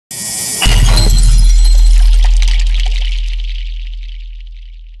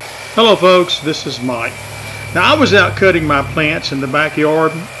Hello folks, this is Mike. Now I was out cutting my plants in the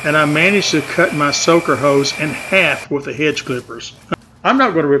backyard and I managed to cut my soaker hose in half with the hedge clippers. I'm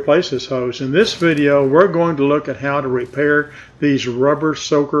not going to replace this hose. In this video we're going to look at how to repair these rubber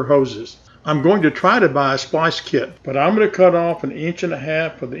soaker hoses. I'm going to try to buy a splice kit, but I'm going to cut off 1.5 inches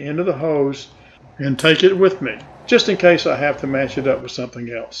of the end of the hose and take it with me, just in case I have to match it up with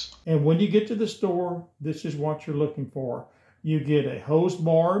something else. And when you get to the store, this is what you're looking for. You get a hose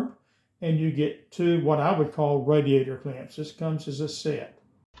barb, and you get 2 what I would call radiator clamps. This comes as a set.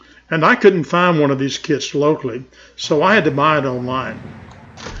 And I couldn't find one of these kits locally, so I had to buy it online.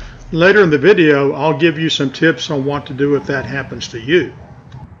 Later in the video, I'll give you some tips on what to do if that happens to you.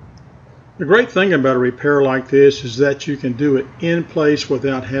 The great thing about a repair like this is that you can do it in place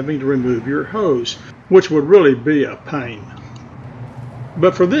without having to remove your hose, which would really be a pain.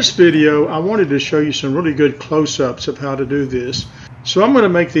 But for this video, I wanted to show you some really good close-ups of how to do this. So I'm going to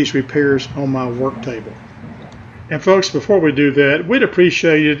make these repairs on my work table. And folks, before we do that, we'd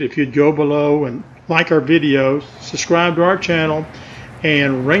appreciate it if you'd go below and like our videos, subscribe to our channel,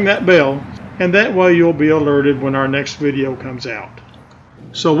 and ring that bell, and that way you'll be alerted when our next video comes out.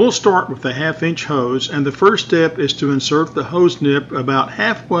 So we'll start with the 1/2 inch hose, and the first step is to insert the hose nip about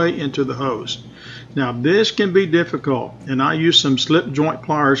halfway into the hose. Now this can be difficult, and I use some slip joint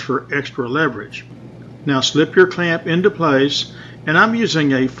pliers for extra leverage. Now slip your clamp into place, and I'm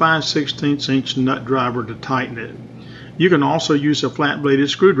using a 5/16 inch nut driver to tighten it. You can also use a flat bladed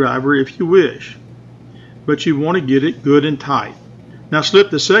screwdriver if you wish, but you want to get it good and tight. Now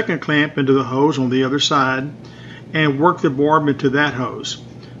slip the second clamp into the hose on the other side and work the barb into that hose.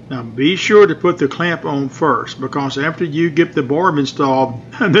 Now be sure to put the clamp on first, because after you get the barb installed,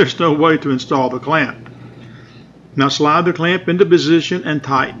 there's no way to install the clamp. Now slide the clamp into position and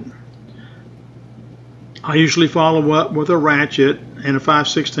tighten. I usually follow up with a ratchet and a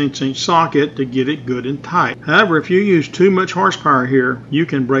 5/16 inch socket to get it good and tight. However, if you use too much horsepower here, you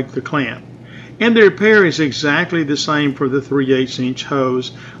can break the clamp. And the repair is exactly the same for the 3/8 inch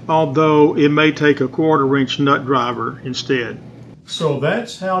hose, although it may take a 1/4 inch nut driver instead. So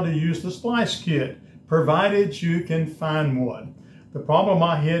that's how to use the splice kit, provided you can find one. The problem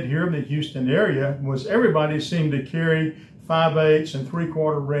I had here in the Houston area was everybody seemed to carry 5/8 and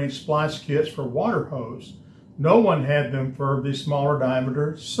 3/4 inch splice kits for water hose. No one had them for the smaller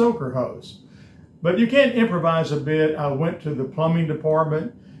diameter soaker hose. But you can improvise a bit. I went to the plumbing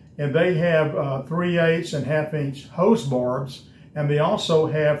department, and they have 3/8 and 1/2 inch hose barbs, and they also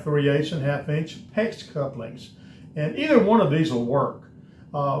have 3/8 and 1/2 inch PEX couplings. And either one of these will work.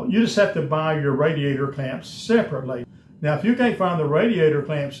 You just have to buy your radiator clamps separately. Now, if you can't find the radiator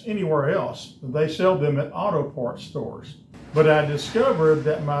clamps anywhere else, they sell them at auto parts stores. But I discovered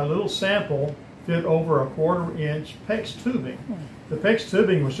that my little sample fit over a 1/4 inch PEX tubing. The PEX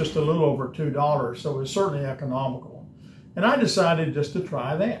tubing was just a little over $2, so it was certainly economical. And I decided just to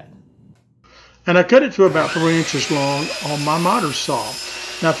try that. And I cut it to about 3 inches long on my miter saw.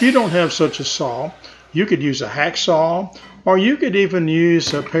 Now, if you don't have such a saw, you could use a hacksaw, or you could even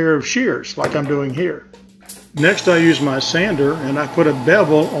use a pair of shears like I'm doing here. Next, I use my sander, and I put a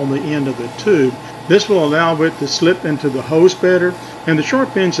bevel on the end of the tube. This will allow it to slip into the hose better, and the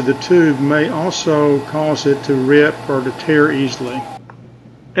sharp ends of the tube may also cause it to rip or to tear easily.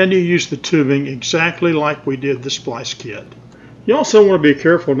 And you use the tubing exactly like we did the splice kit. You also want to be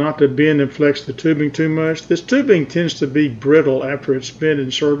careful not to bend and flex the tubing too much. This tubing tends to be brittle after it's been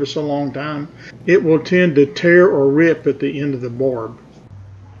in service a long time. It will tend to tear or rip at the end of the barb.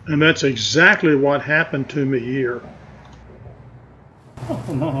 And that's exactly what happened to me here.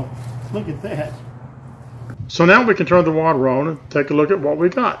 Oh no, look at that. So now we can turn the water on and take a look at what we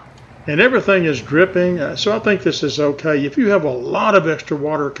got. And everything is dripping, so I think this is okay. If you have a lot of extra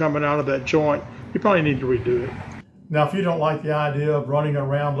water coming out of that joint, you probably need to redo it. Now, if you don't like the idea of running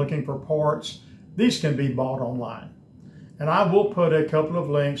around looking for parts, these can be bought online. And I will put a couple of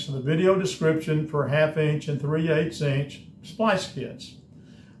links in the video description for 1/2 inch and 3/8 inch splice kits.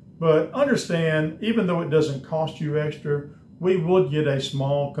 But understand, even though it doesn't cost you extra, we would get a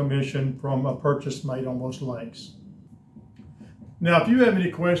small commission from a purchase made on those links. Now, if you have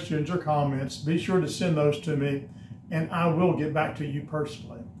any questions or comments, be sure to send those to me, and I will get back to you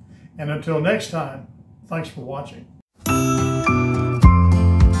personally. And until next time, thanks for watching.